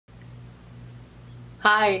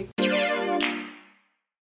Hi.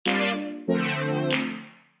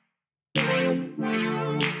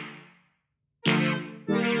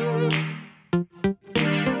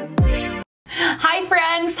 Hi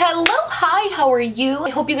friends, hello, hi, how are you? I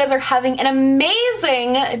hope you guys are having an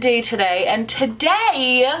amazing day today. And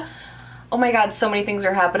today, oh my god, so many things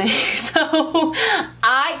are happening. So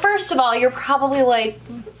first of all, you're probably like,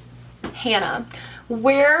 Hannah,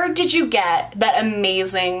 where did you get that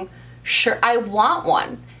amazing shirt? I want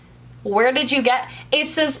one. Where did you get? It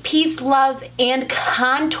says peace, love, and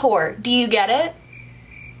contour. Do you get it?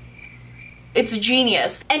 It's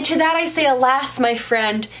genius. And to that I say, alas, my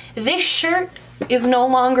friend, this shirt is no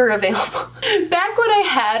longer available. Back when I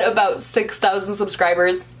had about 6,000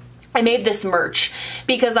 subscribers, I made this merch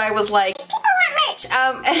because I was like, people want merch. And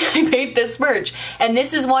I made this merch, and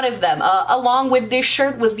this is one of them. Along with this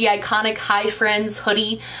shirt was the iconic Hi Friends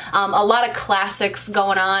hoodie. A lot of classics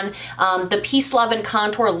going on. The Peace, Love, and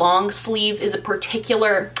Contour long sleeve is a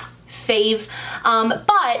particular fave.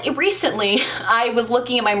 But recently I was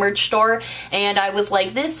looking at my merch store and I was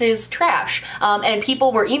like, this is trash. And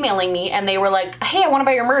people were emailing me and they were like, hey, I want to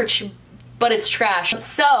buy your merch, but it's trash.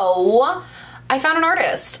 So I found an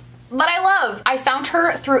artist that I love. I found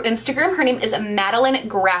her through Instagram. Her name is Madeline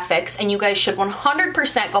Graphics, and you guys should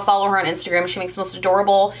 100% go follow her on Instagram. She makes the most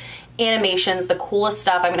adorable animations, the coolest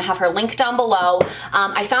stuff. I'm gonna have her link down below.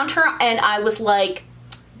 I found her and I was like,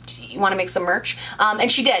 you want to make some merch? And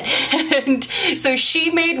she did. And so she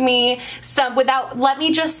made me some, let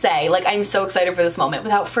me just say, like, I'm so excited for this moment.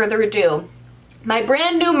 Without further ado, my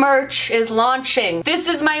brand new merch is launching. This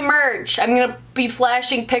is my merch. I'm gonna be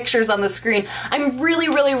flashing pictures on the screen. I'm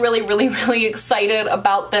really excited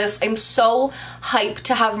about this. I'm so hyped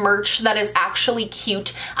to have merch that is actually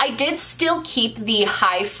cute. I did still keep the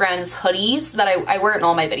Hi Friends hoodies that I wear in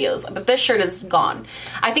all my videos, but this shirt is gone.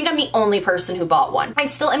 I think I'm the only person who bought one. I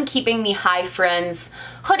still am keeping the Hi Friends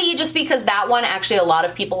hoodie just because that one actually a lot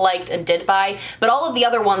of people liked and did buy, but all of the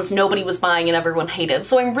other ones nobody was buying and everyone hated.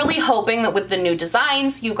 So I'm really hoping that with the new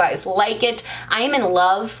designs, you guys like it. I am in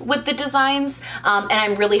love with the designs. And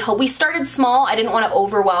I'm really we started small. I didn't want to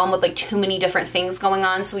overwhelm with like too many different things going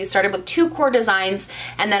on. So we started with 2 core designs,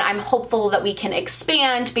 and then I'm hopeful that we can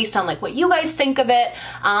expand based on like what you guys think of it.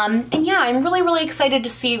 And yeah, I'm really excited to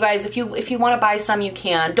see you guys. If you want to buy some, you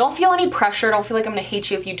can. Don't feel any pressure. Don't feel like I'm gonna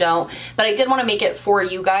hate you if you don't. But I did want to make it for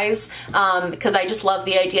you guys because I just love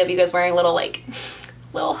the idea of you guys wearing little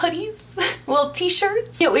little hoodies, little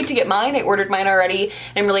t-shirts. Can't wait to get mine. I ordered mine already.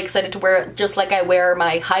 I'm really excited to wear it just like I wear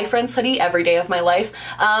my Hi Friends hoodie every day of my life.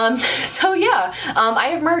 So yeah, I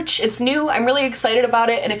have merch. It's new. I'm really excited about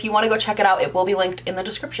it. And if you want to go check it out, it will be linked in the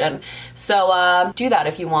description. So do that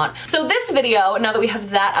if you want. So this video, now that we have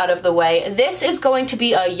that out of the way, this is going to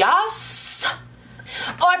be a Yass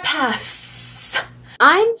or pass.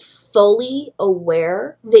 I'm fully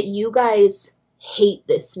aware that you guys hate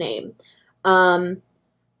this name.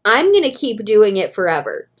 I'm gonna keep doing it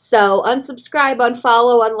forever. So unsubscribe,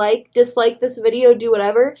 unfollow, unlike, dislike this video, do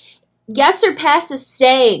whatever. Yes or pass is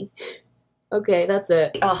staying. Okay, that's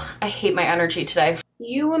it. Ugh, I hate my energy today.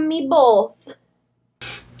 You and me both.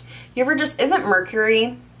 You ever isn't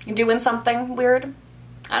Mercury doing something weird?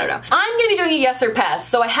 I don't know. I'm gonna be doing a yes or pass.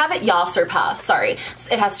 So I haven't Yass or pass, sorry.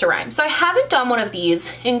 It has to rhyme. So I haven't done one of these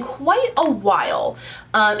in quite a while.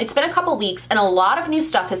 It's been a couple weeks and a lot of new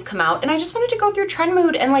stuff has come out, and I just wanted to go through Trend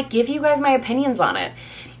Mood and like give you guys my opinions on it.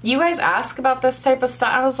 You guys ask about this type of stuff.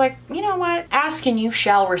 I was like, you know what? Ask and you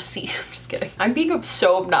shall receive. I'm just kidding. I'm being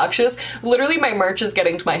so obnoxious. Literally my merch is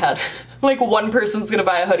getting to my head. Like one person's gonna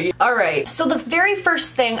buy a hoodie. All right, so the very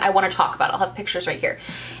first thing I wanna talk about, I'll have pictures right here,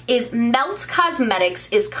 is Melt Cosmetics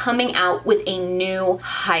is coming out with a new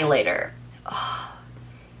highlighter. Oh,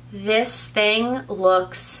 this thing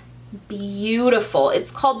looks beautiful.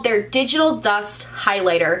 It's called their Digital Dust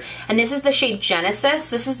Highlighter, and this is the shade Genesis.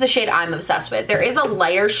 This is the shade I'm obsessed with. There is a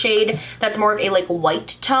lighter shade that's more of a like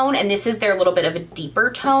white tone, and this is their little bit of a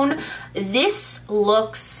deeper tone. This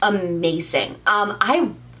looks amazing.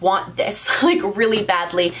 I want this like really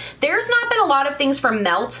badly. There's not been a lot of things from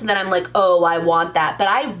Melt that I'm like, oh, I want that, but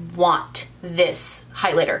I want this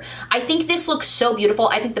highlighter. I think this looks so beautiful.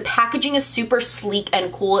 I think the packaging is super sleek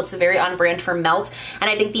and cool. It's very on brand for Melt, and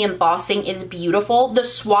I think the embossing is beautiful. The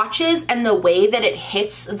swatches and the way that it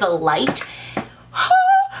hits the light,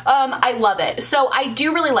 I love it. So I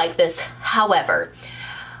do really like this. However,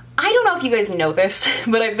 I don't know if you guys know this,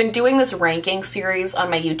 but I've been doing this ranking series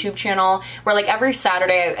on my YouTube channel where like every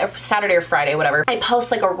Saturday or Friday, whatever, I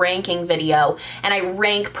post like a ranking video and I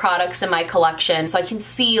rank products in my collection so I can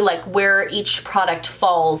see like where each product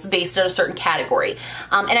falls based on a certain category.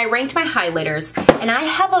 And I ranked my highlighters, and I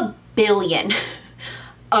have a billion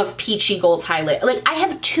of peachy gold highlight. Like, I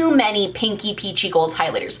have too many pinky peachy gold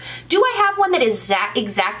highlighters. Do I have one that is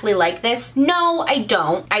exactly like this? No, I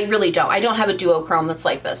don't. I really don't. I don't have a duochrome that's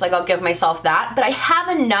like this. Like, I'll give myself that. But I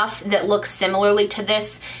have enough that look similarly to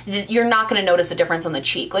this that you're not gonna notice a difference on the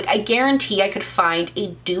cheek. Like, I guarantee I could find a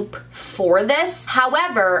dupe for this.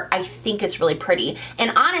 However, I think it's really pretty.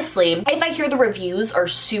 And honestly, if I hear the reviews are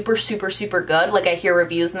super, super, super good, like I hear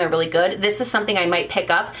reviews and they're really good, this is something I might pick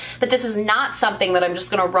up. But this is not something that I'm just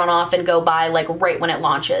gonna run off and go buy like right when it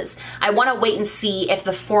launches. I wanna wait and see if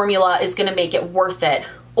the formula is gonna make it worth it,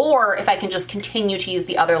 or if I can just continue to use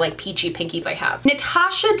the other like peachy pinkies I have.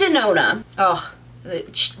 Natasha Denona. Oh,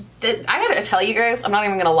 I gotta tell you guys, I'm not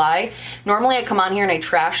even gonna lie. Normally I come on here and I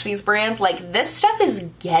trash these brands. Like, this stuff is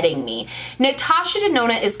getting me. Natasha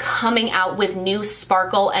Denona is coming out with new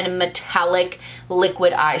sparkle and metallic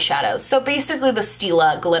liquid eyeshadows. So basically the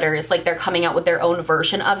Stila glitters, like they're coming out with their own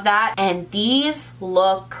version of that. And these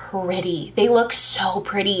look pretty. They look so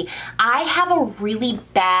pretty. I have a really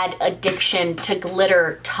bad addiction to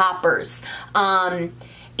glitter toppers.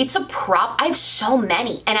 It's a prop. I have so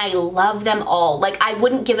many and I love them all. Like, I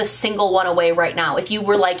wouldn't give a single one away right now. If you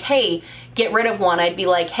were like, hey, get rid of one, I'd be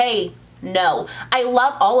like, hey, no. I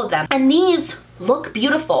love all of them. And these look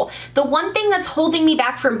beautiful. The one thing that's holding me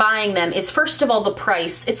back from buying them is, first of all, the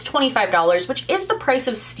price. It's $25, which is the price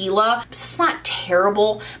of Stila. It's not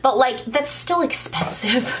terrible, but like, that's still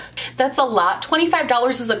expensive. That's a lot. $25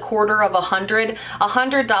 is a quarter of $100.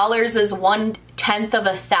 $100 is 1/10 of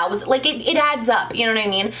 1,000. Like, it adds up, you know what I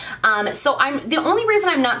mean? So the only reason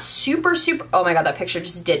I'm not super, oh my God, that picture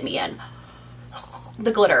just did me in.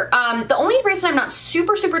 The glitter. The only reason I'm not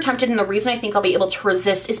super, super tempted, and the reason I think I'll be able to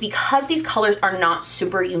resist, is because these colors are not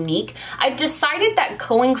super unique. I've decided that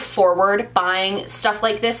going forward, buying stuff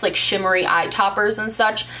like this, like shimmery eye toppers and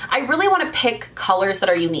such, I really want to pick colors that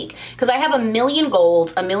are unique. Because I have a million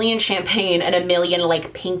gold, a million champagne, and a million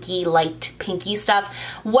like pinky, light pinky stuff.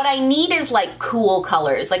 What I need is like cool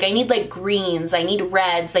colors. Like, I need like greens, I need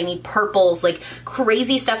reds, I need purples, like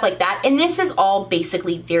crazy stuff like that. And this is all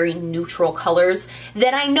basically very neutral colors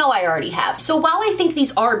that I know I already have. So while I think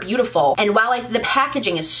these are beautiful, and while the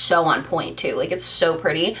packaging is so on point too, like it's so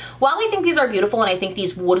pretty, while I think these are beautiful and I think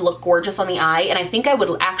these would look gorgeous on the eye, and I think I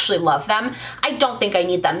would actually love them, I don't think I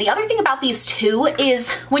need them. The other thing about these too is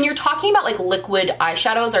when you're talking about like liquid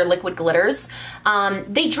eyeshadows or liquid glitters,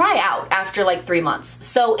 they dry out after like 3 months.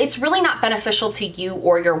 So it's really not beneficial to you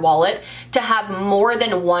or your wallet to have more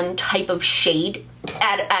than one type of shade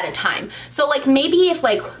at a time. So like, maybe if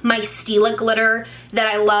like my Stila glitter that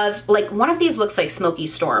I love, like one of these looks like Smoky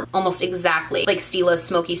Storm, almost exactly like Stila's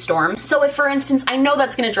Smoky Storm. So if, for instance, I know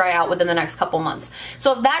that's gonna dry out within the next couple months.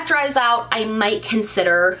 So if that dries out, I might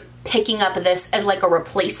consider picking up this as like a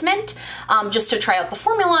replacement, just to try out the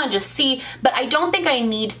formula and just see. But I don't think I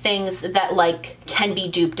need things that like can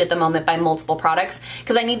be duped at the moment by multiple products,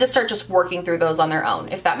 because I need to start just working through those on their own,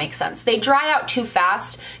 if that makes sense. They dry out too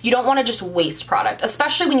fast. You don't want to just waste product,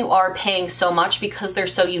 especially when you are paying so much because they're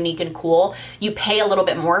so unique and cool. You pay a little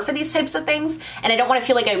bit more for these types of things, and I don't want to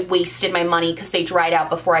feel like I wasted my money because they dried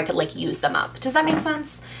out before I could like use them up. Does that make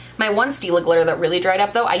sense? My one Stila glitter that really dried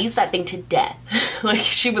up though, I used that thing to death. Like,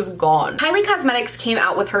 she was gone. Kylie Cosmetics came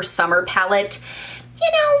out with her summer palette.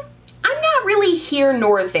 You know, I'm not really here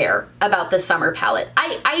nor there about the summer palette.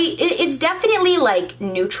 It's definitely like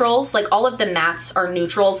neutrals, like all of the mattes are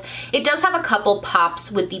neutrals. It does have a couple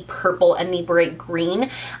pops with the purple and the bright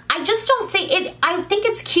green. I just don't think it, I think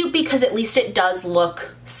it's cute because at least it does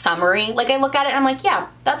look summery. Like, I look at it and I'm like, yeah,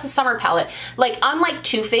 that's a summer palette. Like, unlike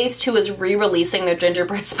Too Faced, who is re-releasing their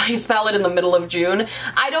Gingerbread Spice palette in the middle of June,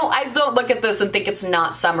 I don't look at this and think it's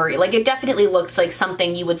not summery. Like, it definitely looks like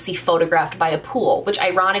something you would see photographed by a pool, which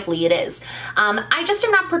ironically it is. I just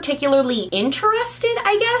am not particularly interested,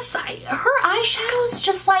 I guess. Her eyeshadows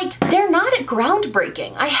just like, they're not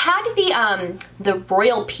groundbreaking. I had the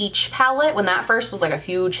Royal Peach palette when that first was like a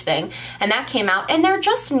huge thing, and that came out, and they're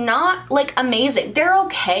just not like amazing. They're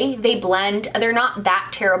okay, they blend, they're not that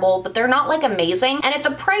terrible, but they're not like amazing. And at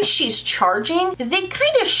the price she's charging, they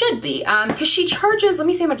kind of should be, because she charges, let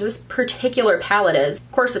me see how much this particular palette is.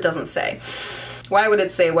 Of course it doesn't say. Why would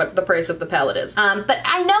it say what the price of the palette is? But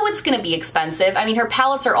I know it's gonna be expensive. I mean, her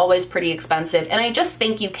palettes are always pretty expensive, and I just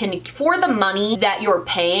think you can, for the money that you're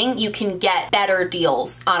paying, you can get better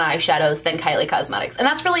deals on eyeshadows than Kylie Cosmetics. And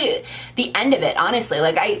that's really the end of it, honestly.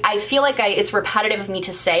 Like, I feel like it's repetitive of me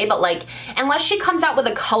to say, but like, unless she comes out with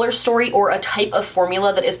a color story or a type of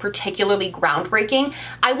formula that is particularly groundbreaking,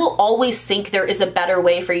 I will always think there is a better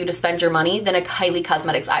way for you to spend your money than a Kylie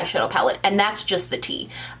Cosmetics eyeshadow palette, and that's just the tea.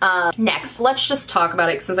 Next, let's just just talk about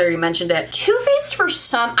it since I already mentioned it. Too Faced for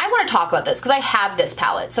some, I want to talk about this because I have this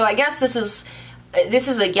palette. So I guess this is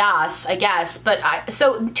a Yass, I guess, but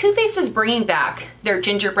so Too Faced is bringing back their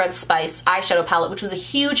Gingerbread Spice eyeshadow palette, which was a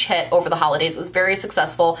huge hit over the holidays. It was very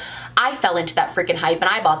successful. I fell into that freaking hype and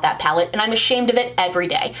I bought that palette and I'm ashamed of it every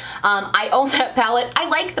day. I own that palette. I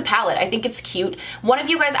like the palette. I think it's cute. One of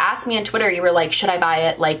you guys asked me on Twitter, you were like, should I buy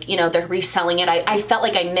it? Like, you know, they're reselling it. I felt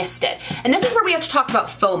like I missed it. And this is where we have to talk about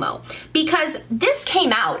FOMO, because this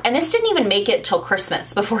came out and this didn't even make it till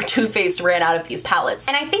Christmas before Too Faced ran out of these palettes.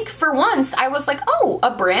 And I think for once I was like, oh,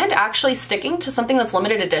 a brand actually sticking to something that's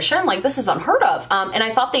limited edition? Like, this is unheard of. And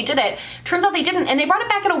I thought they did it. Turns out they didn't. And they brought it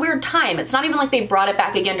back at a weird time. It's not even like they brought it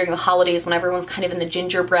back again during the holidays when everyone's kind of in the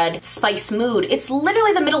gingerbread spice mood. It's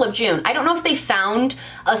literally the middle of June. I don't know if they found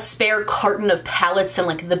a spare carton of palettes in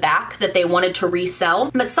like the back that they wanted to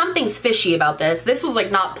resell, but something's fishy about this. This was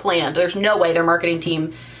like not planned. There's no way their marketing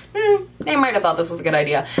team, they might have thought this was a good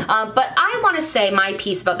idea. But I want to say my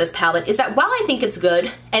piece about this palette is that while I think it's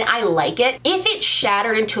good and I like it, if it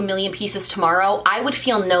shattered into a million pieces tomorrow, I would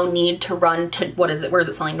feel no need to run to, what is it, where is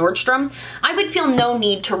it selling? Nordstrom? I would feel no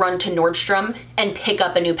need to run to Nordstrom and pick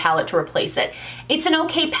up a new palette to replace it. It's an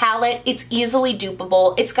okay palette. It's easily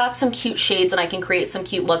dupable. It's got some cute shades and I can create some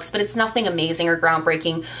cute looks, but it's nothing amazing or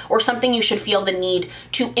groundbreaking or something you should feel the need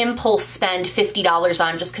to impulse spend $50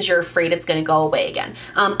 on just because you're afraid it's going to go away again.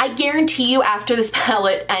 I guarantee you after this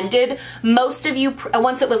palette ended, most of you,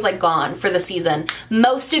 once it was like gone for the season,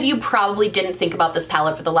 most of you probably didn't think about this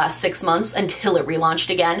palette for the last 6 months until it relaunched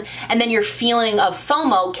again. And then your feeling of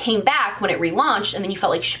FOMO came back when it relaunched and then you felt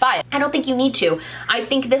like you should buy it. I don't think you need to. I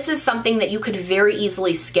think this is something that you could very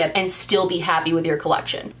easily skip and still be happy with your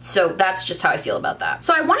collection. So that's just how I feel about that.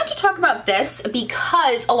 So I wanted to talk about this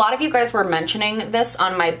because a lot of you guys were mentioning this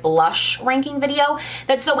on my blush ranking video,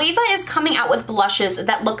 that Zoeva is coming out with blushes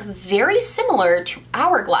that look very similar to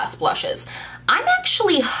Hourglass blushes. I'm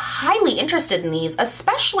actually highly interested in these,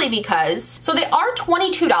 especially because, so they are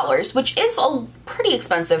 $22, which is pretty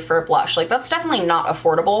expensive for a blush. Like, that's definitely not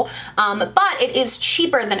affordable, but it is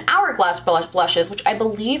cheaper than Hourglass blushes, which I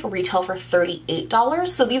believe retail for $38.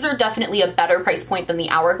 So these are definitely a better price point than the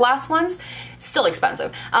Hourglass ones. Still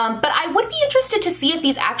expensive. But I would be interested to see if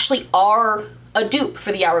these actually are a dupe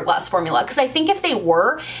for the Hourglass formula, because I think if they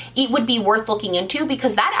were, it would be worth looking into,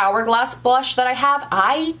 because that Hourglass blush that I have,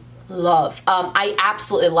 I love. I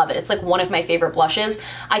absolutely love it. It's like one of my favorite blushes.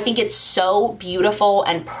 I think it's so beautiful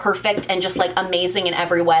and perfect and just like amazing in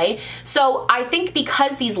every way. So I think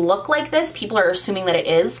because these look like this, people are assuming that it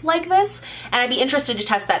is like this, and I'd be interested to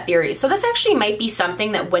test that theory. So this actually might be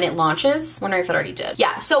something that when it launches, I wonder if it already did.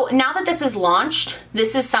 Yeah, so now that this is launched,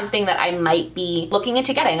 this is something that I might be looking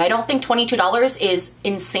into getting. I don't think $22 is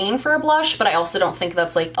insane for a blush, but I also don't think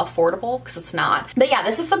that's like affordable, because it's not. But yeah,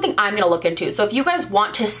 this is something I'm gonna look into. So if you guys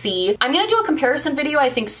want to see, I'm gonna do a comparison video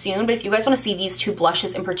I think soon, but if you guys want to see these two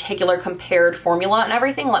blushes in particular compared formula and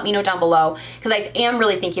everything, let me know down below, because I am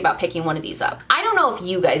really thinking about picking one of these up. I don't know if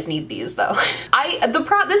you guys need these though.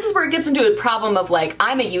 This is where it gets into a problem of like,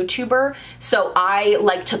 I'm a YouTuber, so I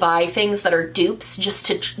like to buy things that are dupes just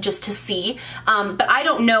to see, but I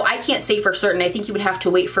don't know, I can't say for certain. I think you would have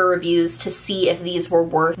to wait for reviews to see if these were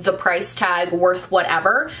worth the price tag, worth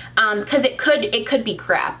whatever, because it could be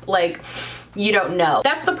crap. Like, you don't know.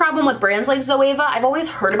 That's the problem with brands like Zoeva. I've always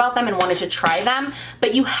heard about them and wanted to try them,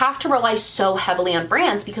 but you have to rely so heavily on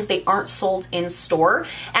brands because they aren't sold in store.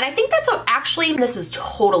 And I think that's actually, this is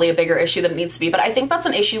totally a bigger issue than it needs to be, but I think that's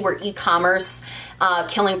an issue where e-commerce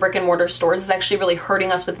killing brick and mortar stores is actually really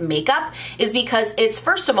hurting us with makeup, is because it's,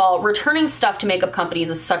 first of all, returning stuff to makeup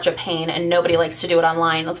companies is such a pain and nobody likes to do it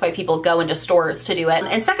online. That's why people go into stores to do it.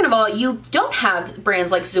 And second of all, you don't have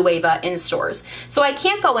brands like Zoeva in stores. So I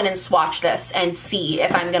can't go in and swatch this and see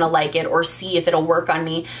if I'm gonna like it or see if it'll work on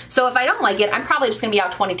me. So if I don't like it, I'm probably just gonna be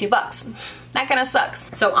out 22 bucks. That kind of sucks.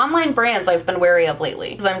 So online brands I've been wary of lately,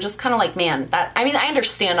 because I'm just kind of like, man, I mean, I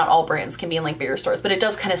understand not all brands can be in like bigger stores, but it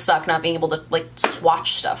does kind of suck not being able to like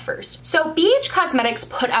swatch stuff first. So BH Cosmetics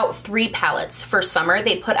put out 3 palettes for summer.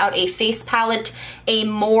 They put out a face palette, a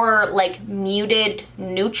more like muted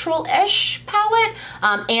neutral-ish palette,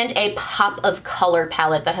 and a pop of color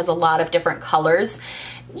palette that has a lot of different colors.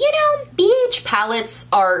 You know, BH palettes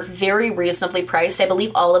are very reasonably priced. I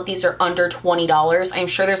believe all of these are under $20. I'm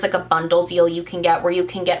sure there's like a bundle deal you can get where you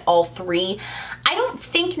can get all 3. I don't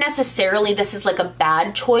think necessarily this is like a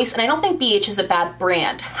bad choice, and I don't think BH is a bad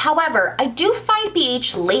brand. However, I do find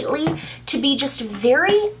BH lately to be just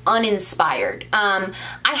very uninspired.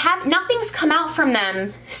 Nothing's come out from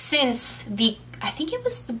them since the I think it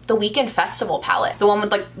was the Weekend Festival palette, the one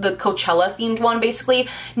with like the Coachella themed one basically.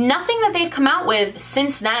 Nothing that they've come out with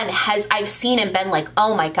since then has I've seen and been like,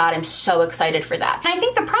 oh my god, I'm so excited for that. And I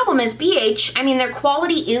think the problem is BH, I mean, their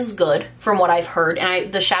quality is good from what I've heard,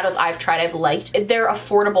 and the shadows I've tried I've liked. They're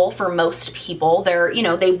affordable for most people. They're, you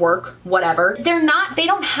know, they work, whatever. They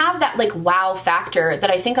don't have that like wow factor that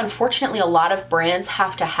I think unfortunately a lot of brands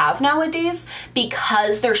have to have nowadays,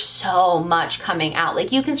 because there's so much coming out.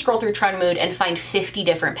 Like you can scroll through Trendmood and find 50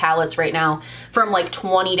 different palettes right now from like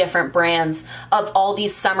 20 different brands of all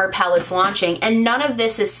these summer palettes launching, and none of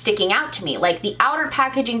this is sticking out to me. Like the outer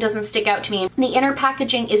packaging doesn't stick out to me. The inner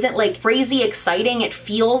packaging isn't like crazy exciting. It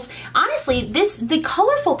feels, honestly, the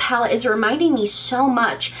colorful palette is reminding me so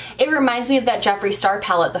much. It reminds me of that Jeffree Star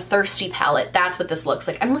palette, the Thirsty palette. That's what this looks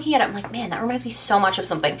like. I'm looking at it, I'm like, man, that reminds me so much of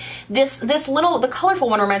something. The colorful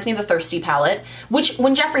one reminds me of the Thirsty palette, which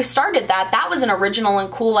when Jeffree Star did that, that was an original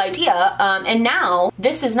and cool idea. And now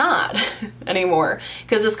this is not anymore,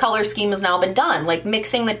 because this color scheme has now been done. Like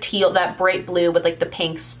mixing the teal, that bright blue with like the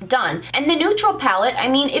pinks, done. And the neutral palette, I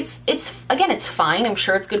mean, it's again, it's fine. I'm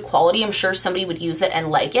sure it's good quality. I'm sure somebody would use it and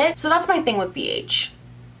like it. So that's my thing with BH.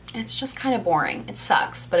 It's just kind of boring. It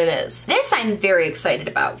sucks, but it is. This I'm very excited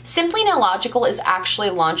about. Simply Nailogical is actually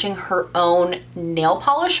launching her own nail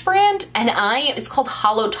polish brand, and it's called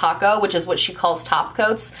Hollow Taco, which is what she calls top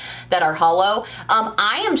coats that are hollow.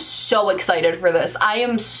 I am so excited for this. I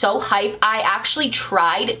am so hyped. I actually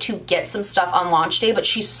tried to get some stuff on launch day, but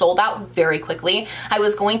she sold out very quickly. I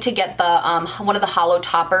was going to get the one of the hollow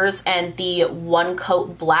toppers and the one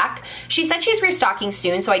coat black. She said she's restocking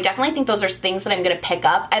soon, so I definitely think those are things that I'm gonna pick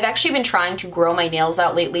up. I've actually been trying to grow my nails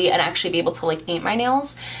out lately and actually be able to like paint my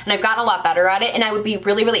nails, and I've gotten a lot better at it, and I would be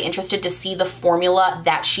really, really interested to see the formula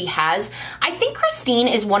that she has. I think Christine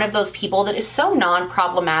is one of those people that is so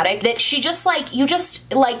non-problematic that she just like,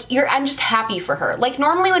 I'm just happy for her. Like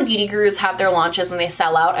normally when beauty gurus have their launches and they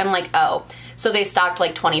sell out, I'm like, oh, so they stocked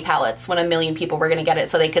like 20 palettes when 1 million people were gonna get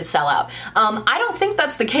it so they could sell out. I don't think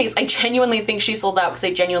that's the case. I genuinely think she sold out because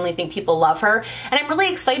I genuinely think people love her. And I'm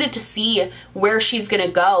really excited to see where she's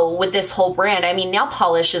gonna go with this whole brand. I mean, nail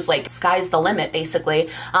polish is like, sky's the limit, basically.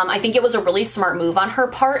 I think it was a really smart move on her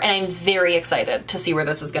part, and I'm very excited to see where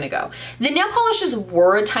this is gonna go. The nail polishes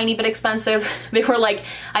were a tiny bit expensive. They were like,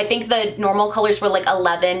 I think the normal colors were like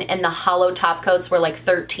 11 and the hollow top coats were like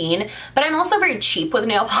 13. But I'm also very cheap with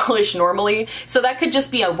nail polish normally. So that could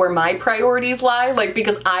just be where my priorities lie, like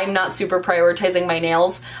because I'm not super prioritizing my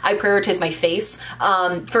nails. I prioritize my face.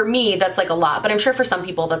 For me, that's like a lot, but I'm sure for some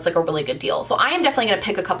people that's like a really good deal. So I am definitely gonna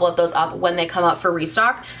pick a couple of those up when they come up for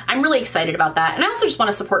restock. I'm really excited about that. And I also just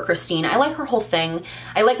wanna support Christine. I like her whole thing.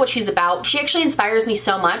 I like what she's about. She actually inspires me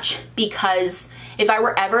so much, because if I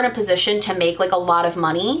were ever in a position to make like a lot of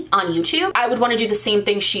money on YouTube, I would want to do the same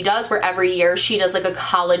thing she does, where every year she does like a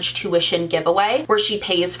college tuition giveaway where she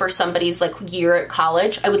pays for somebody's like year at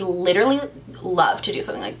college. I would literally love to do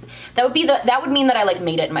something like that. That would mean that I like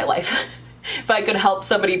made it in my life. If I could help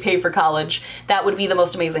somebody pay for college, that would be the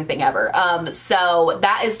most amazing thing ever. So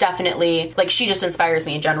that is definitely, like, she just inspires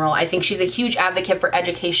me in general. I think she's a huge advocate for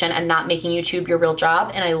education and not making YouTube your real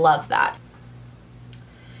job, and I love that.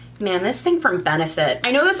 Man, this thing from Benefit.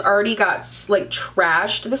 I know this already got like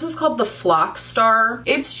trashed. This is called the Flock Star.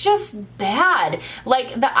 It's just bad.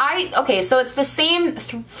 Like okay, so it's the same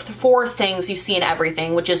 4 things you see in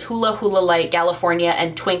everything, which is Hula Hula Light, California,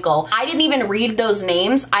 and Twinkle. I didn't even read those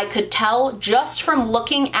names. I could tell just from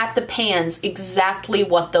looking at the pans exactly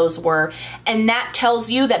what those were. And that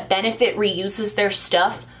tells you that Benefit reuses their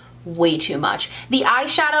stuff way too much. The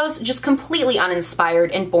eyeshadows, just completely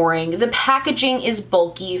uninspired and boring. The packaging is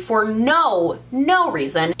bulky for no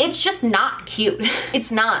reason. It's just not cute.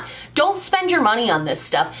 It's not. Don't spend your money on this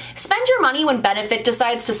stuff. Spend your money when Benefit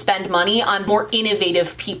decides to spend money on more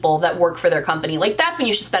innovative people that work for their company. Like, that's when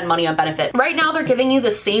you should spend money on Benefit. Right now, they're giving you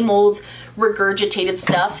the same old regurgitated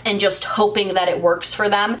stuff and just hoping that it works for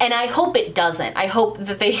them. And I hope it doesn't. I hope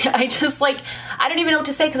that I don't even know what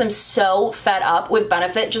to say, because I'm so fed up with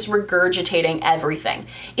Benefit just regurgitating everything.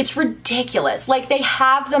 It's ridiculous. Like, they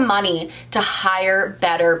have the money to hire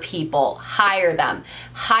better people. Hire them.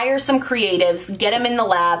 Hire some creatives, get them in the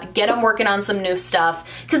lab, get them working on some new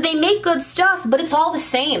stuff, because they make good stuff, but it's all the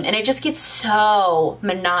same, and it just gets so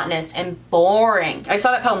monotonous and boring. I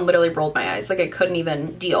saw that palette and literally rolled my eyes. Like, I couldn't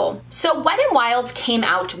even deal. So Wet n Wild came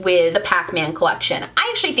out with the Pac-Man collection. I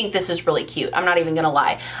actually think this is really cute. I'm not even gonna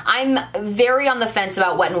lie. I'm very on the fence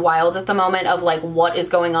about Wet n Wild at the moment of like what is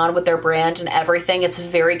going on with their brand and everything. It's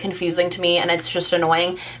very confusing to me and it's just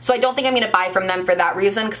annoying. So I don't think I'm gonna buy from them for that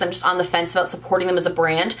reason because I'm just on the fence about supporting them as a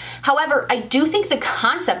brand. However, I do think the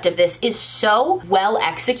concept of this is so well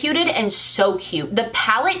executed and so cute. The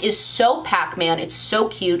palette is so Pac-Man, it's so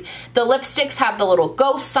cute. The lipsticks have the little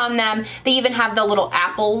ghosts on them. They even have the little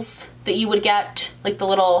apples that you would get, like the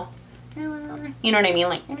little, you know what I mean?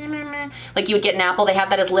 Like you would get an apple. They have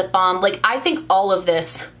that as lip balm. Like, I think all of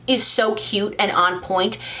this is so cute and on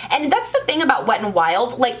point. And that's the thing about Wet n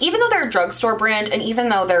Wild. Like, even though they're a drugstore brand and even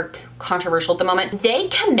though they're controversial at the moment, they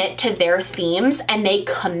commit to their themes and they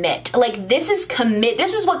commit. Like, this is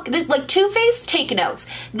what, like Too Faced, take notes.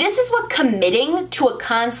 This is what committing to a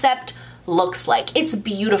concept looks like. It's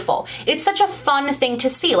beautiful. It's such a fun thing to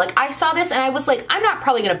see. Like, I saw this and I was like, I'm not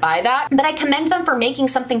probably gonna buy that, but I commend them for making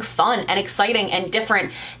something fun and exciting and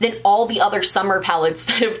different than all the other summer palettes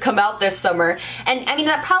that have come out this summer. And I mean,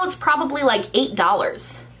 that palette's probably like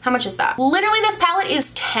 $8. How much is that? Literally, this palette is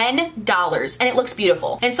 $10 and it looks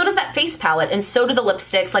beautiful. And so does that face palette and so do the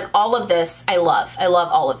lipsticks. Like, all of this, I love. I love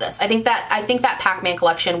all of this. I think that Pac-Man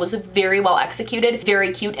collection was very well executed,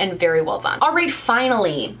 very cute, and very well done. All right,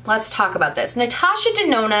 finally, let's talk about this. Natasha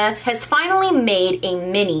Denona has finally made a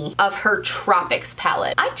mini of her Tropics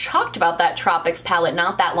palette. I talked about that Tropics palette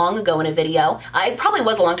not that long ago in a video. It probably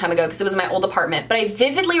was a long time ago because it was in my old apartment, but I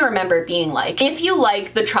vividly remember being like, if you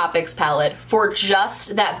like the Tropics palette for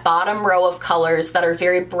just that bottom row of colors that are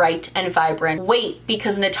very bright and vibrant, wait,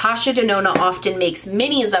 because Natasha Denona often makes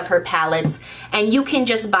minis of her palettes and you can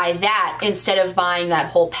just buy that instead of buying that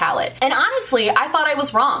whole palette. And honestly, I thought I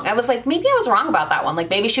was wrong. I was like, maybe I was wrong about that one. Like,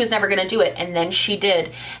 maybe she was never gonna do it, and then she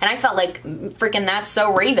did. And I felt like, freaking that's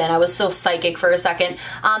so Raven. I was so psychic for a second.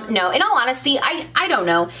 No, in all honesty, I don't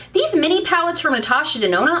know. These mini palettes from Natasha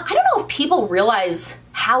Denona, I don't know if people realize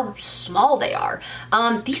how small they are.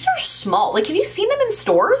 These are small. Like, have you seen them in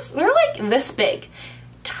stores? They're like this big.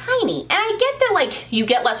 Tiny. And I get that, like, you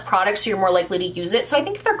get less products so you're more likely to use it. So I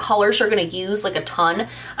think if their colors are gonna use like a ton,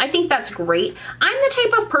 I think that's great. I'm the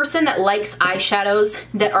type of person that likes eyeshadows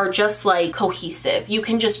that are just like cohesive. You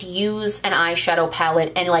can just use an eyeshadow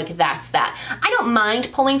palette and like that's that. I don't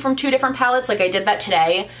mind pulling from 2 different palettes. Like, I did that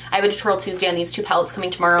today. I have a tutorial Tuesday on these 2 palettes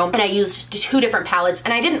coming tomorrow and I used 2 different palettes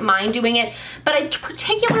and I didn't mind doing it, but I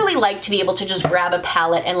particularly like to be able to just grab a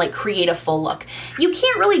palette and like create a full look. You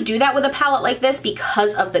can't really do that with a palette like this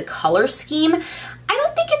because of the color scheme. I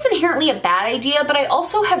don't think it's inherently a bad idea, but I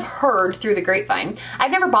also have heard through the grapevine,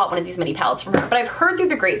 I've never bought one of these mini palettes from her, but I've heard through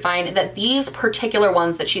the grapevine that these particular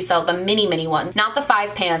ones that she sells, the mini ones, not the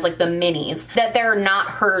 5 pans, like the minis, that they're not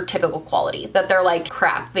her typical quality, that they're like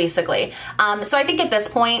crap, basically. So I think at this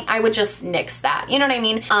point, I would just nix that. You know what I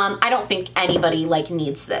mean? I don't think anybody like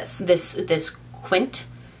needs this quint.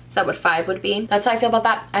 Is that what 5 would be? That's how I feel about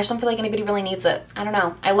that. I just don't feel like anybody really needs it. I don't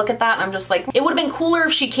know. I look at that and I'm just like, it would have been cooler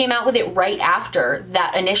if she came out with it right after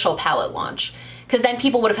that initial palette launch. Because then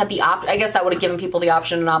people would have had the I guess that would have given people the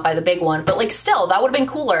option to not buy the big one. But like, still, that would have been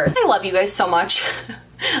cooler. I love you guys so much.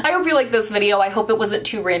 I hope you liked this video. I hope it wasn't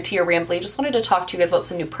too ranty or rambly. Just wanted to talk to you guys about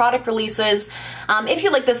some new product releases. If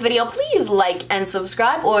you like this video, please like and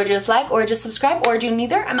subscribe, or just like, or just subscribe, or do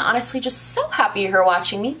neither. I'm honestly just so happy you're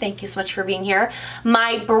watching me. Thank you so much for being here.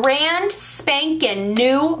 My brand spanking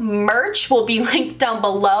new merch will be linked down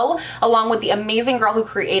below, along with the amazing girl who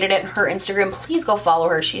created it and her Instagram. Please go follow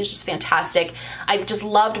her. She's just fantastic. I've just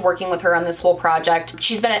loved working with her on this whole project.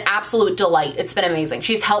 She's been an absolute delight. It's been amazing.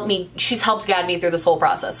 She's helped guide me through this whole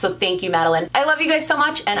process. So thank you, Madeline. I love you guys so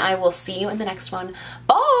much, and I will see you in the next one.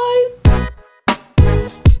 Bye!